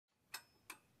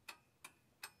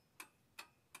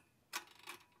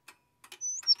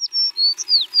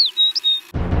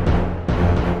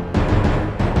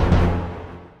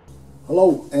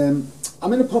Hello,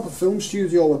 I'm in a proper film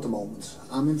studio at the moment.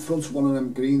 I'm in front of one of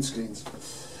them green screens.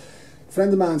 A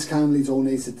friend of mine's kindly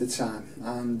donated the time,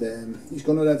 and he's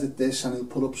going to edit this and he'll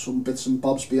put up some bits and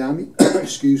bobs behind me,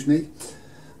 excuse me,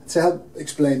 to help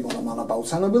explain what I'm on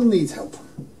about, and I will need help.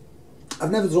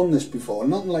 I've never done this before,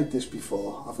 nothing like this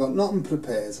before. I've got nothing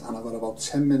prepared and I've got about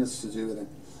 10 minutes to do it in.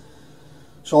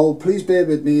 So please bear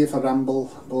with me if I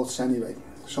ramble, but anyway,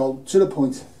 so to the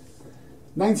point.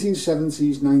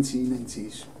 1970s,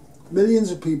 1980s.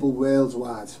 Millions of people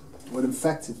worldwide were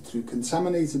infected through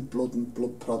contaminated blood and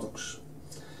blood products.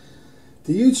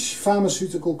 The huge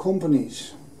pharmaceutical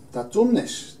companies that done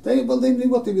this, they knew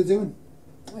what they were doing.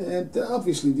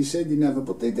 Obviously they said they never,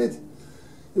 but they did.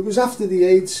 It was after the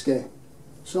AIDS scare.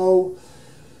 So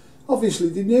obviously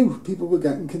they knew people were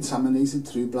getting contaminated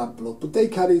through black blood, but they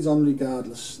carried on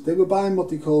regardless. They were buying what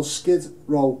they call skid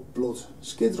row blood.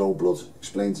 Skid row blood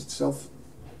explains itself.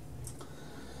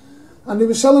 And they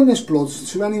were selling this blood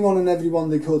to anyone and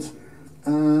everyone they could.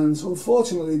 And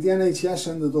unfortunately the NHS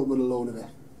ended up with a load of it.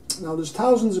 Now there's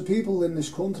thousands of people in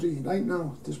this country right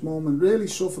now, at this moment, really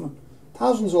suffering.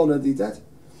 Thousands already dead.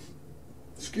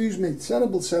 Excuse me,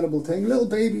 terrible, terrible thing. Little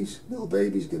babies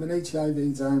giving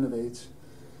HIV, dying of AIDS.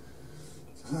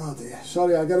 Oh dear,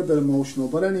 sorry, I get a bit emotional.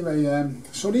 But anyway,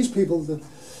 so these people, they're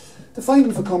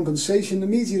fighting for compensation. The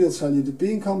media will tell you they're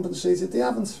being compensated. They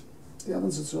haven't. They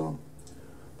haven't at all.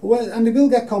 But and they will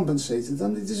get compensated,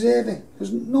 and they deserve it,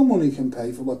 because no money can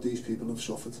pay for what these people have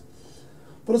suffered.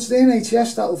 But it's the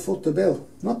NHS that'll foot the bill,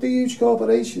 not the huge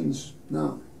corporations.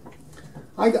 No.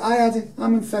 I had it.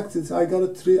 I'm infected. I got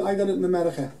it in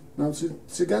America. Now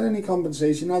to get any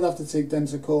compensation, I'd have to take them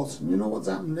to court. And you know what's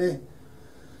happened there.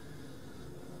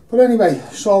 But anyway,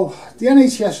 so the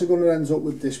NHS are going to end up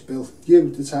with this bill. You,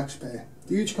 the taxpayer.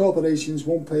 The huge corporations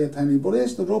won't pay a penny. But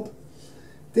here's the rub.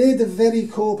 They're the very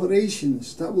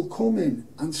corporations that will come in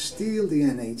and steal the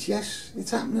NHS.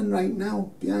 It's happening right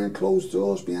now, behind closed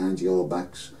doors, behind your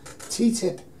backs.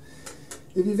 TTIP.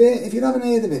 If you haven't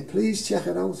heard of it, please check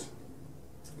it out.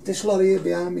 This lot here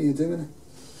behind me are doing it.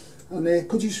 And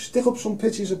could you stick up some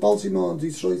pictures of Baltimore and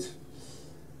Detroit?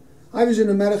 I was in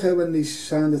America when they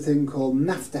signed a thing called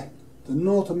NAFTA, the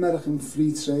North American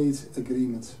Free Trade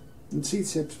Agreement. And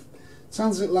TTIP,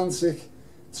 Transatlantic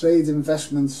Trade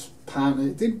Investment Partner.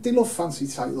 They love fancy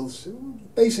titles.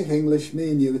 Basic English,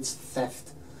 me and you, it's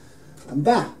theft. And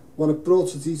that, what it brought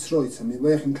to Detroit and the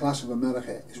working class of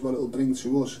America, is what it will bring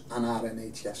to us and our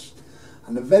NHS.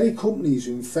 And the very companies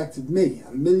who infected me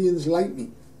and millions like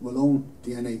me will own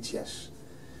the NHS.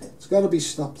 It's got to be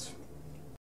stopped.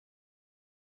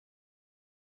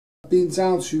 I've been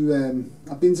down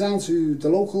to the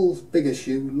local big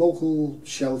issue, local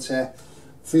shelter,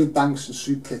 food banks and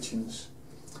soup kitchens.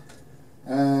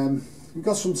 We've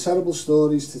got some terrible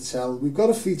stories to tell. We've got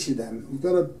to feature them. We've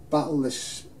got to battle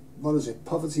this, what is it,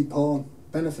 poverty porn,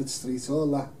 benefit street,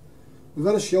 all that. We've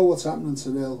got to show what's happening to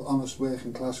real, honest,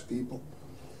 working class people.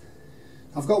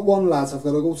 I've got one lad, I've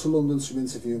got to go to London to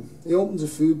interview him. He opened a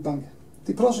food bank.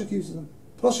 They prosecuted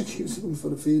him for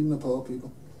the feeding the poor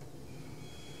people.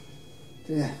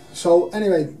 Yeah, so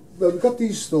anyway, well, we've got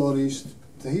these stories,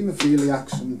 the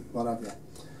haemophiliacs and what have you.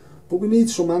 But we need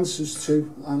some answers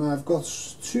too, and I've got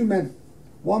two men,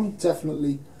 one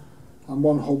definitely and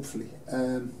one hopefully.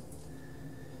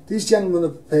 These gentlemen are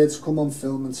prepared to come on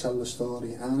film and tell the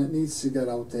story, and it needs to get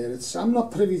out there. I'm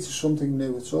not privy to something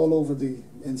new, it's all over the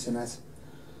internet.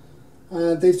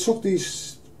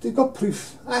 They've got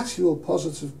proof, actual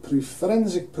positive proof,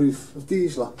 forensic proof of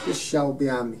these lot, this shell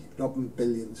behind me, robbing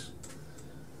billions.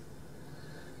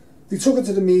 They took it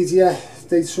to the media,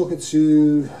 they took it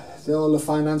to all the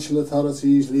financial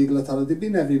authorities, legal authorities, they've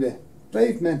been everywhere.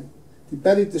 Brave men. They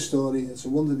buried the story, it's a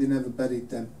wonder they never buried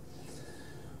them.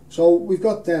 So we've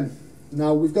got them.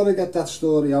 Now we've got to get that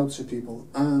story out to people,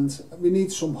 and we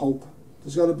need some hope.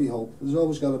 There's got to be hope, there's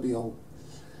always got to be hope.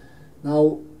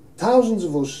 Now, thousands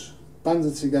of us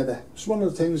banded together. It's one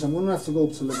of the things, I'm going to have to go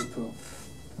up to Liverpool.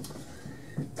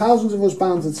 Thousands of us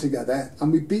banded together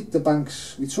and we beat the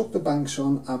banks. We took the banks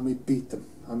on and we beat them.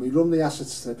 And we run the asset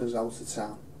strippers out of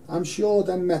town. I'm sure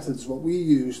them methods, what we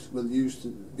used,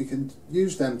 we can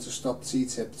use them to stop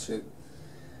TTIP too.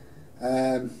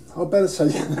 I'll better tell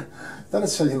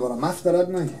you what I'm after,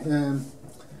 hadn't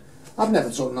I? I've never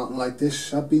done nothing like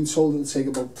this. I've been told it'll take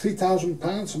about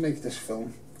 £3,000 to make this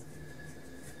film.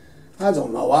 I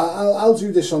don't know, I'll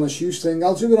do this on a shoestring.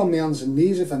 I'll do it on my hands and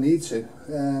knees if I need to.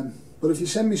 But if you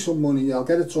send me some money, I'll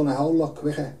get it done a whole lot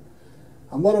quicker.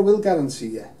 And what I will guarantee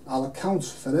you, I'll account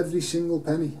for every single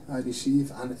penny I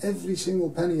receive, and every single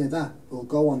penny of that will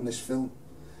go on this film.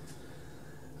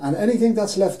 And anything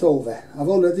that's left over, I've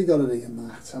already got it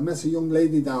earmarked. I met a young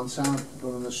lady downtown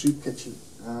running a soup kitchen,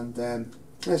 and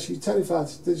yeah, she's terrified.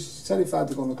 She's terrified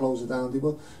they're going to close it down.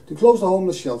 They closed the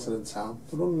homeless shelter in town.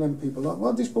 They're running them people up. What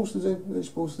are they supposed to do? What are they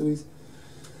supposed to eat?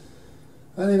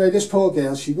 Anyway, this poor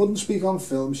girl, she wouldn't speak on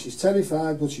film. She's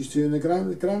terrified, but she's doing a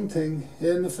grand thing.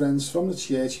 Here and the friends from the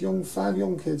church, 5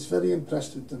 young kids, very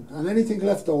impressed with them. And anything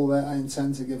left over, I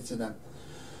intend to give to them.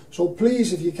 So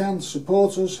please, if you can,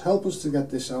 support us, help us to get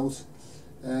this out.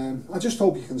 I just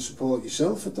hope you can support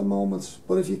yourself at the moment.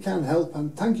 But if you can help,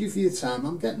 and thank you for your time.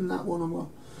 I'm getting that one.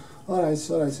 Alright,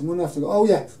 I'm going to have to go. Oh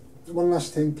yeah, one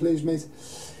last thing, please, mate.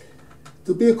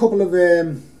 There'll be a couple of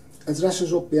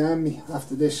addresses up behind me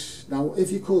after this. Now, if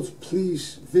you could,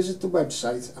 please visit the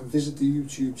website and visit the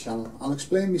YouTube channel. I'll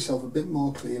explain myself a bit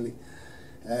more clearly.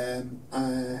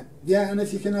 Yeah, and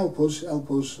if you can help us,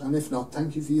 and if not,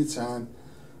 thank you for your time.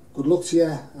 Good luck to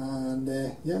you, and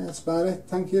yeah, that's about it.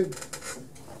 Thank you.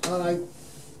 Alright.